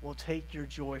one will take your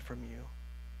joy from you.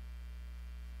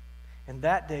 And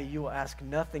that day you will ask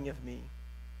nothing of me.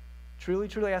 Truly,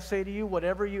 truly, I say to you,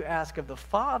 whatever you ask of the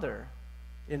Father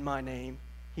in my name,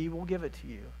 he will give it to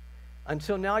you.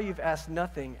 Until now you've asked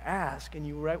nothing. Ask, and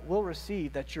you will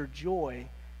receive, that your joy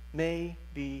may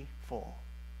be full.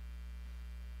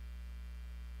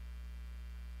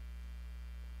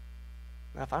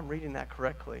 Now, if I'm reading that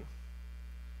correctly,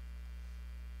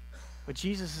 what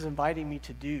Jesus is inviting me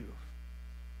to do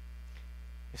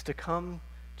is to come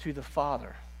to the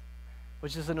Father,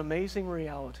 which is an amazing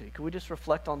reality. Could we just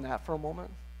reflect on that for a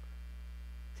moment?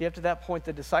 See, up to that point,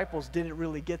 the disciples didn't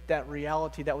really get that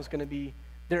reality that was going to be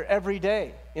there every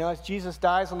day. You know, as Jesus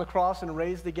dies on the cross and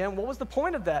raised again, what was the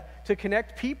point of that? To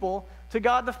connect people to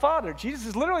God the Father. Jesus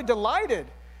is literally delighted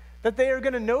that they are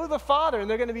going to know the Father and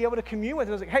they're going to be able to commune with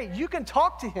him. It's like, hey, you can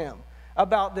talk to him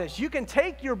about this. You can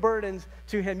take your burdens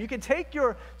to him. You can take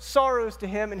your sorrows to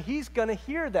him, and he's going to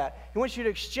hear that. He wants you to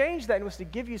exchange that. He wants to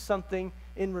give you something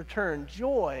in return.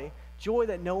 Joy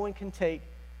that no one can take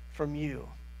from you.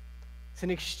 It's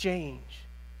an exchange.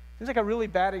 Seems like a really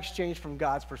bad exchange from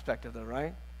God's perspective, though,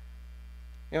 right?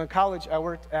 You know, in college, I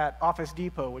worked at Office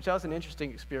Depot, which was an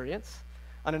interesting experience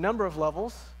on a number of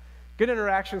levels. Good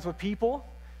interactions with people.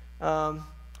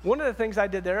 One of the things I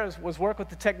did there was work with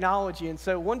the technology. And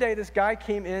so one day this guy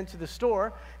came into the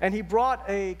store and he brought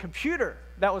a computer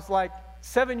that was like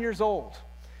 7 years old.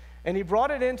 And he brought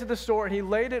it into the store and he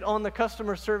laid it on the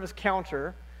customer service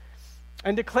counter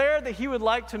and declared that he would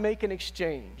like to make an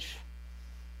exchange.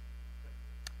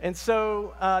 And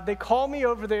so they call me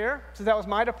over there, so that was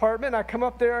my department. I come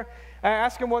up there, I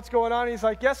ask him what's going on. He's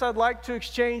like, yes, I'd like to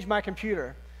exchange my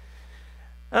computer.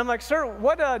 And I'm like, sir,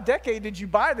 what decade did you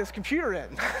buy this computer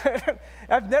in?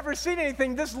 I've never seen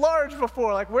anything this large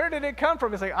before. Like, where did it come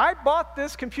from? He's like, I bought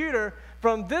this computer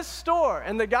from this store.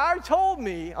 And the guy told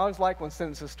me, I always like when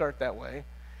sentences start that way.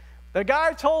 The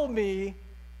guy told me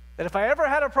that if I ever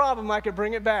had a problem, I could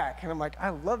bring it back. And I'm like, I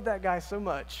love that guy so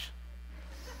much.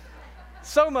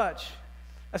 So much.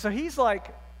 And so he's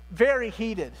like very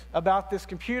heated about this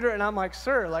computer. And I'm like,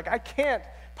 sir, like, I can't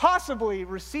possibly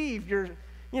receive your,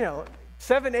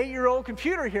 7, 8-year-old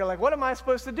computer here. Like, what am I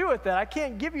supposed to do with that? I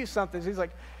can't give you something. So he's like,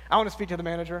 I want to speak to the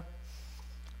manager.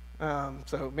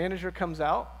 So manager comes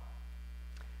out,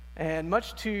 and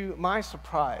much to my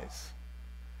surprise,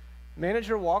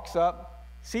 manager walks up,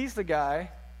 sees the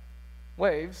guy,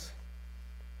 waves,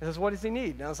 and says, what does he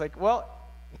need? And I was like, well,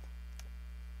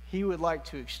 he would like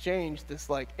to exchange this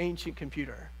like ancient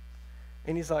computer.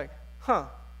 And he's like, huh,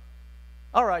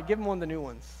 all right, give him one of the new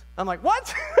ones. I'm like,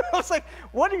 what? I was like,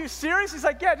 what, are you serious? He's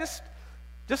like, yeah, just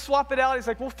swap it out. He's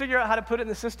like, we'll figure out how to put it in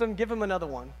the system, give him another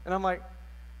one. And I'm like,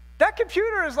 that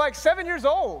computer is like 7 years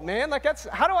old, man. Like,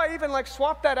 how do I even like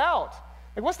swap that out?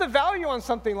 Like, what's the value on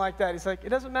something like that? He's like, it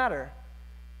doesn't matter.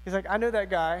 He's like, I know that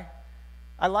guy.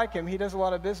 I like him. He does a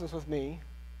lot of business with me.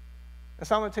 And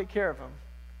so I'm going to take care of him.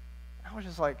 I was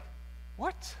just like,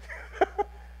 what?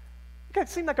 It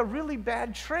seemed like a really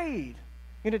bad trade,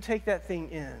 to take that thing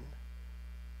in.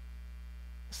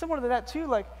 Similar to that too,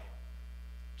 like,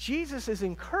 Jesus is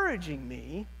encouraging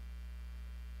me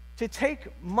to take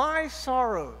my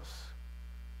sorrows,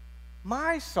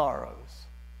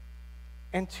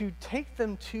 and to take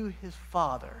them to his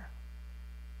Father.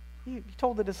 He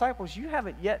told the disciples, you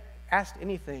haven't yet asked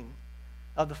anything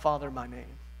of the Father in my name.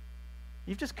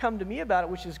 You've just come to me about it,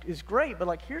 which is great, but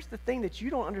like, here's the thing that you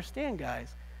don't understand, guys.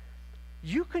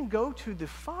 You can go to the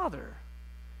Father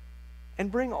and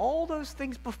bring all those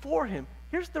things before him.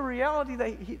 Here's the reality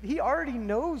that he already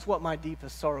knows what my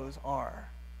deepest sorrows are.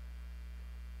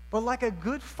 But like a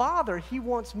good father, he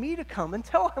wants me to come and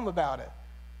tell him about it.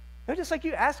 Just like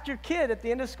you ask your kid at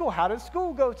the end of school, how did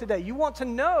school go today? You want to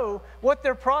know what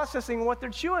they're processing, what they're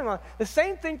chewing on. The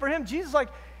same thing for him. Jesus is like,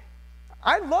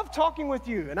 I love talking with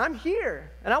you, and I'm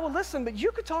here, and I will listen, but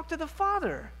you could talk to the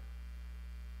Father.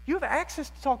 You have access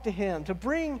to talk to him, to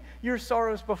bring your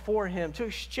sorrows before him, to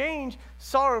exchange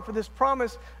sorrow for this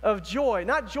promise of joy.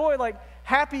 Not joy like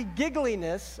happy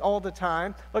giggliness all the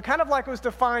time, but kind of like it was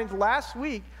defined last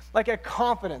week, like a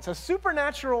confidence, a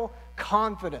supernatural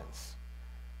confidence.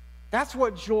 That's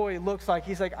what joy looks like.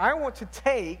 He's like, I want to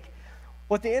take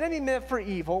what the enemy meant for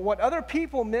evil, what other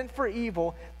people meant for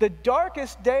evil, the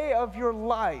darkest day of your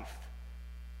life,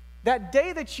 That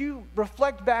day that you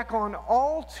reflect back on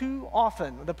all too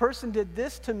often, the person did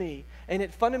this to me, and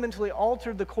it fundamentally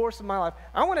altered the course of my life.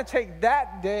 I want to take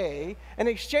that day and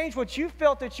exchange what you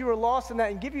felt that you were lost in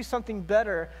that and give you something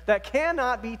better that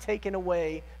cannot be taken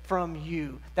away from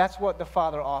you. That's what the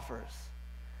Father offers.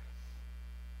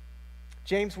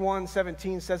 James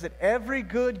 1:17 says that every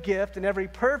good gift and every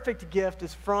perfect gift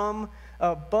is from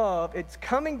above. It's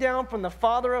coming down from the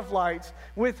Father of lights,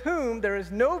 with whom there is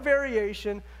no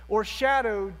variation or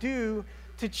shadow due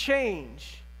to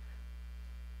change.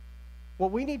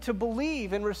 What we need to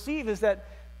believe and receive is that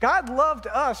God loved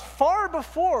us far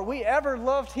before we ever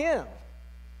loved him.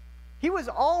 He was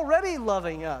already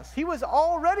loving us. He was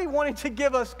already wanting to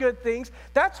give us good things.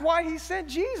 That's why he sent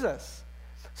Jesus,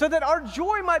 so that our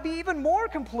joy might be even more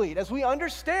complete as we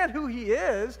understand who he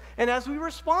is and as we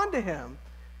respond to him.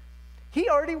 He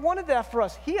already wanted that for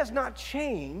us. He has not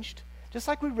changed, just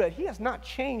like we read, he has not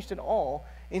changed at all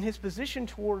in his position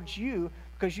towards you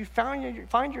because you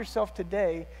find yourself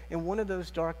today in one of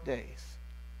those dark days.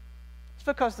 It's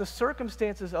because the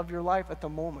circumstances of your life at the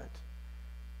moment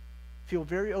feel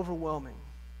very overwhelming.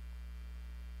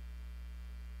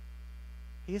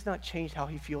 He has not changed how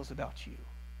he feels about you.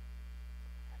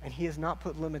 And he has not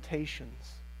put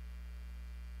limitations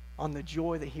on the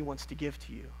joy that he wants to give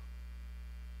to you.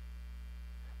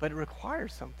 But it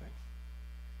requires something.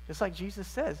 Just like Jesus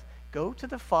says, go to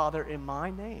the Father in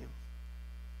my name.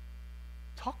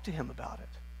 Talk to him about it.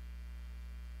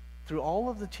 Through all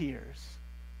of the tears,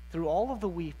 through all of the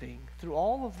weeping, through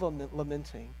all of the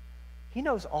lamenting, he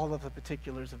knows all of the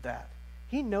particulars of that.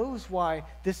 He knows why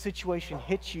this situation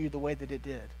hit you the way that it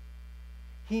did.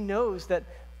 He knows that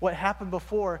what happened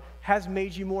before has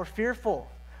made you more fearful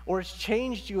or has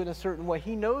changed you in a certain way.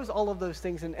 He knows all of those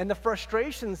things and the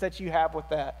frustrations that you have with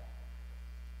that.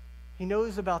 He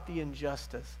knows about the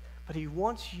injustice, but he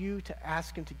wants you to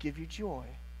ask him to give you joy.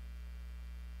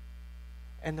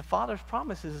 And the Father's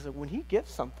promise is that when he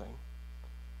gives something,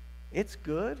 it's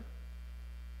good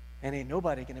and ain't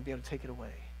nobody going to be able to take it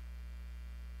away.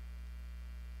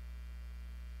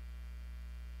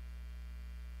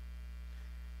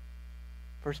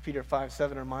 First Peter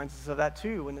 5:7 reminds us of that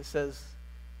too when it says,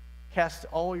 cast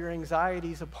all your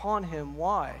anxieties upon him.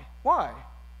 Why? Why?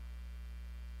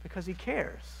 Because he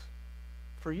cares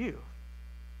for you.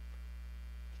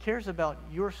 He cares about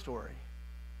your story.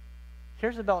 He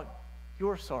cares about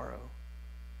your sorrow.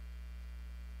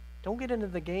 Don't get into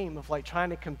the game of like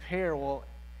trying to compare, well,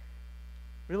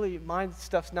 really my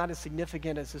stuff's not as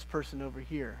significant as this person over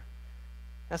here.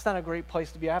 That's not a great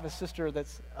place to be. I have a sister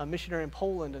that's a missionary in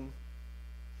Poland, and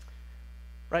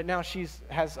right now she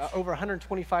has over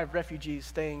 125 refugees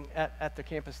staying at the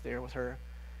campus there with her.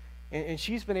 And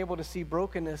she's been able to see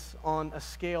brokenness on a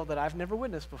scale that I've never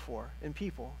witnessed before in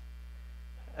people.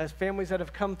 As families that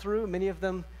have come through, many of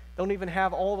them don't even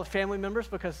have all the family members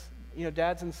because,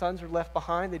 dads and sons are left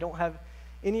behind. They don't have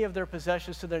any of their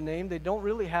possessions to their name. They don't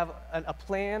really have a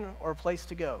plan or a place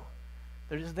to go.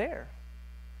 They're just there.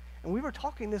 And we were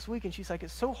talking this week, and she's like,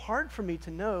 it's so hard for me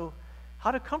to know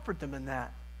how to comfort them in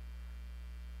that.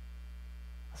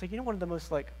 I was like, one of the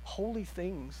most holy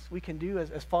things we can do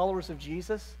as followers of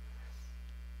Jesus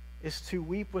is to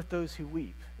weep with those who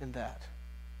weep in that.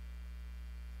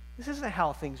 This isn't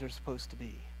how things are supposed to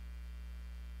be.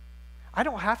 I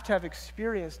don't have to have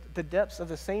experienced the depths of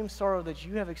the same sorrow that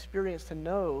you have experienced to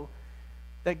know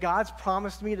that God's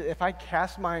promised me that if I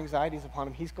cast my anxieties upon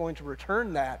him, he's going to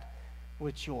return that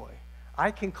with joy.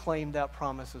 I can claim that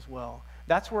promise as well.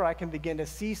 That's where I can begin to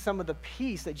see some of the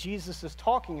peace that Jesus is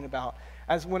talking about.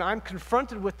 As when I'm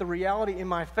confronted with the reality in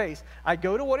my face, I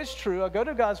go to what is true, I go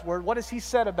to God's word, what has he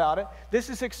said about it? This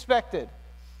is expected.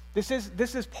 This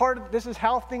is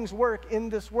how things work in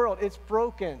this world. It's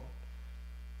broken.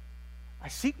 I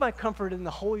seek my comfort in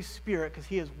the Holy Spirit because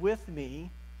he is with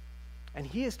me and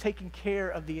he is taking care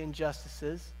of the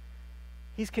injustices.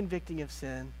 He's convicting of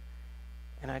sin.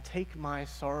 And I take my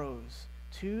sorrows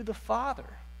to the Father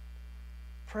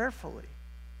prayerfully,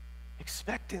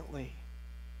 expectantly,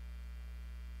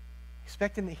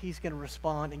 expecting that he's going to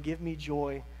respond and give me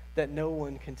joy that no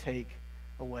one can take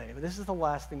away. But this is the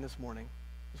last thing this morning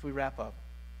as we wrap up.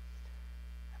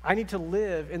 I need to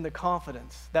live in the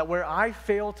confidence that where I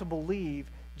fail to believe,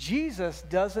 Jesus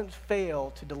doesn't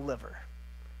fail to deliver.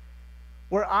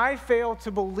 Where I fail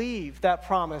to believe that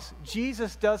promise,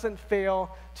 Jesus doesn't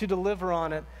fail to deliver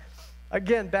on it.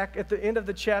 Again, back at the end of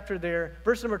the chapter there,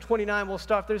 verse number 29, we'll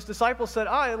stop. There's disciples said,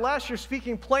 at last you're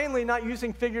speaking plainly, not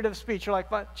using figurative speech. You're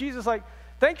like, Jesus,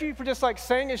 thank you for just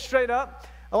saying it straight up.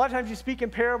 A lot of times you speak in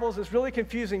parables. It's really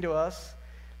confusing to us.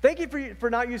 Thank you for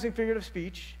not using figurative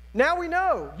speech. Now we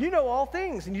know. You know all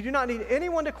things, and you do not need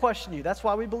anyone to question you. That's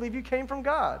why we believe you came from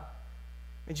God.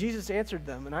 And Jesus answered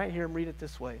them, and I hear him read it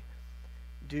this way.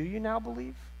 Do you now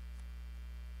believe?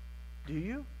 Do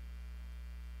you?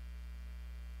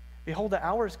 Behold, the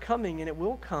hour is coming, and it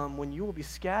will come when you will be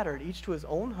scattered, each to his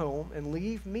own home, and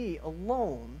leave me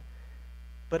alone.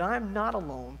 But I am not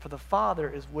alone, for the Father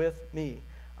is with me.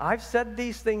 I've said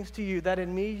these things to you, that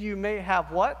in me you may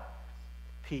have what?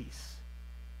 Peace.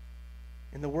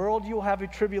 In the world you will have a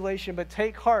tribulation, but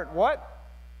take heart, what?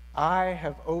 I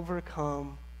have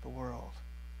overcome the world.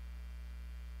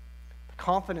 The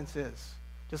confidence is,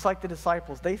 just like the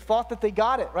disciples, they thought that they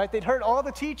got it, right? They'd heard all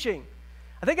the teaching.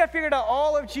 I think I figured out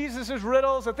all of Jesus'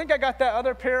 riddles. I think I got that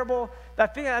other parable. I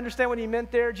think I understand what he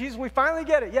meant there. Jesus, we finally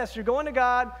get it. Yes, you're going to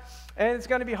God, and it's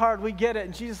going to be hard. We get it.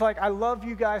 And Jesus is like, I love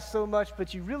you guys so much,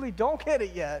 but you really don't get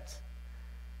it yet.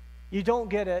 You don't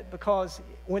get it because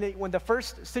when the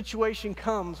first situation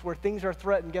comes where things are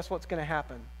threatened, guess what's going to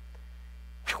happen?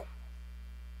 You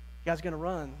guys are going to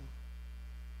run.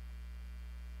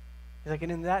 He's like,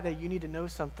 and in that day, you need to know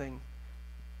something.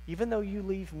 Even though you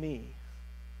leave me,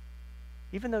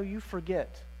 even though you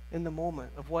forget in the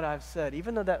moment of what I've said,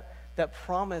 even though that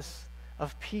promise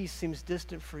of peace seems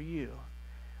distant for you,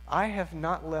 I have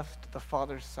not left the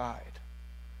Father's side.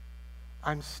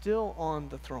 I'm still on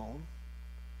the throne.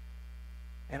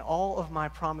 And all of my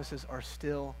promises are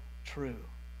still true.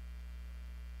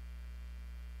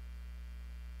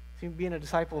 See, being a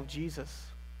disciple of Jesus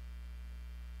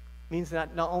means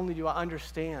that not only do I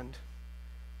understand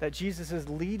that Jesus is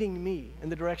leading me in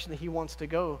the direction that he wants to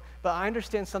go, but I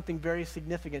understand something very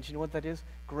significant. You know what that is?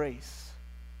 Grace.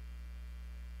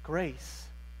 Grace.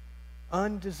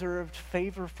 Undeserved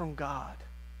favor from God.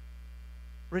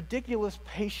 Ridiculous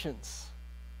patience.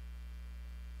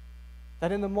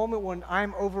 That in the moment when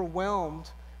I'm overwhelmed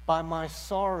by my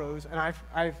sorrows and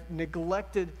I've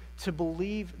neglected to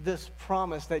believe this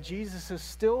promise that Jesus is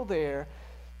still there,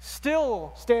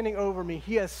 still standing over me,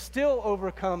 he has still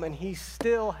overcome and he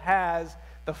still has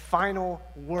the final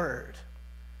word.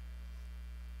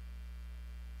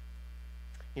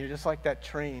 You know, just like that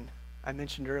train I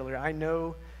mentioned earlier, I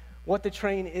know what the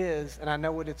train is and I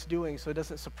know what it's doing, so it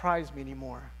doesn't surprise me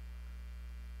anymore.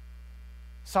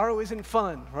 Sorrow isn't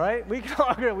fun, right? We can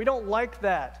all agree. We don't like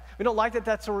that. We don't like that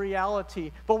that's a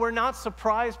reality. But we're not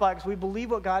surprised by it because we believe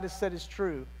what God has said is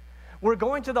true. We're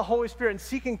going to the Holy Spirit and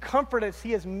seeking comfort as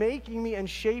he is making me and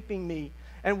shaping me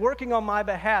and working on my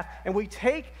behalf. And we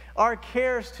take our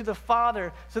cares to the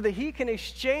Father so that he can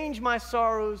exchange my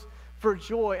sorrows for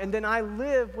joy. And then I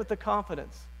live with the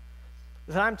confidence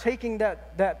that I'm taking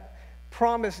that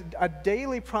promise, a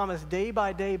daily promise, day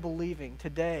by day, believing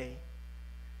today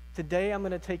I'm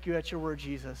going to take you at your word,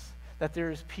 Jesus, that there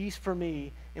is peace for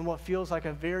me in what feels like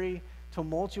a very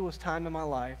tumultuous time in my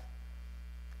life.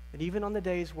 And even on the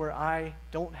days where I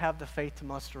don't have the faith to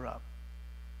muster up,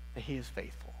 that he is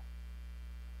faithful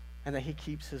and that he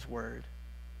keeps his word.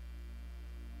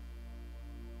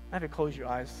 I have you close your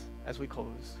eyes as we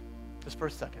close, just for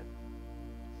a second.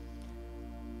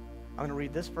 I'm going to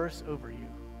read this verse over you,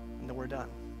 and then we're done.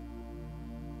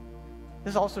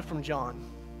 This is also from John.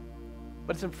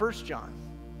 But it's in 1 John,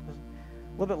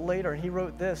 a little bit later, and he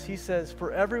wrote this. He says,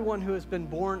 for everyone who has been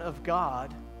born of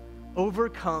God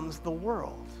overcomes the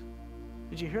world.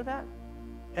 Did you hear that?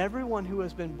 Everyone who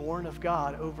has been born of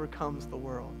God overcomes the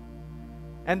world.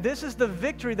 And this is the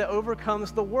victory that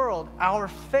overcomes the world, our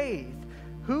faith.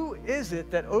 Who is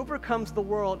it that overcomes the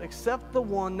world except the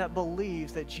one that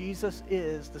believes that Jesus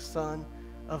is the Son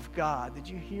of God? Did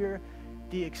you hear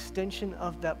the extension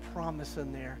of that promise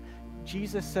in there?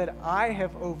 Jesus said, I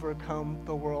have overcome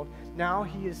the world. Now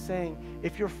he is saying,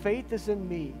 if your faith is in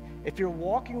me, if you're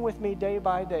walking with me day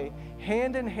by day,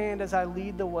 hand in hand as I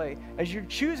lead the way, as you're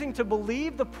choosing to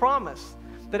believe the promise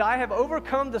that I have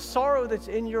overcome the sorrow that's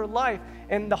in your life,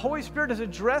 and the Holy Spirit is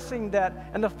addressing that,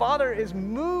 and the Father is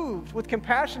moved with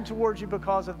compassion towards you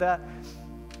because of that,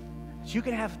 so you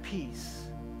can have peace,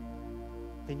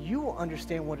 then you will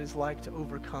understand what it's like to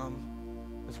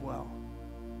overcome as well.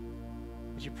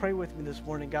 As you pray with me this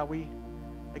morning, God, we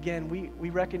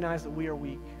recognize that we are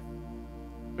weak.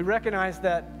 We recognize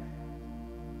that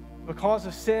because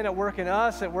of sin at work in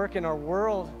us, at work in our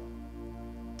world,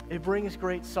 it brings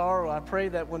great sorrow. I pray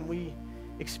that when we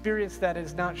experience that,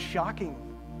 it's not shocking.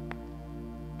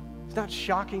 It's not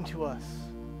shocking to us.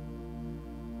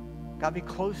 God, be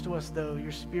close to us, though.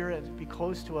 Your Spirit, be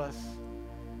close to us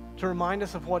to remind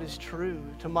us of what is true,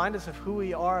 to remind us of who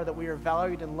we are, that we are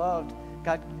valued and loved.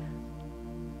 God,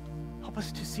 help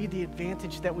us to see the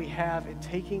advantage that we have in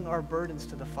taking our burdens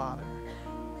to the Father.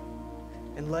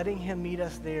 and letting him meet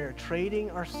us there,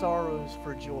 trading our sorrows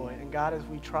for joy. And God, as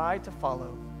we try to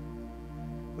follow,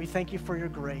 we thank you for your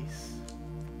grace.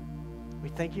 We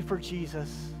thank you for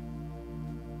Jesus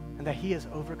and that he has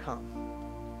overcome.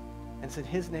 And it's in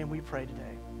his name we pray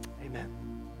today. Amen.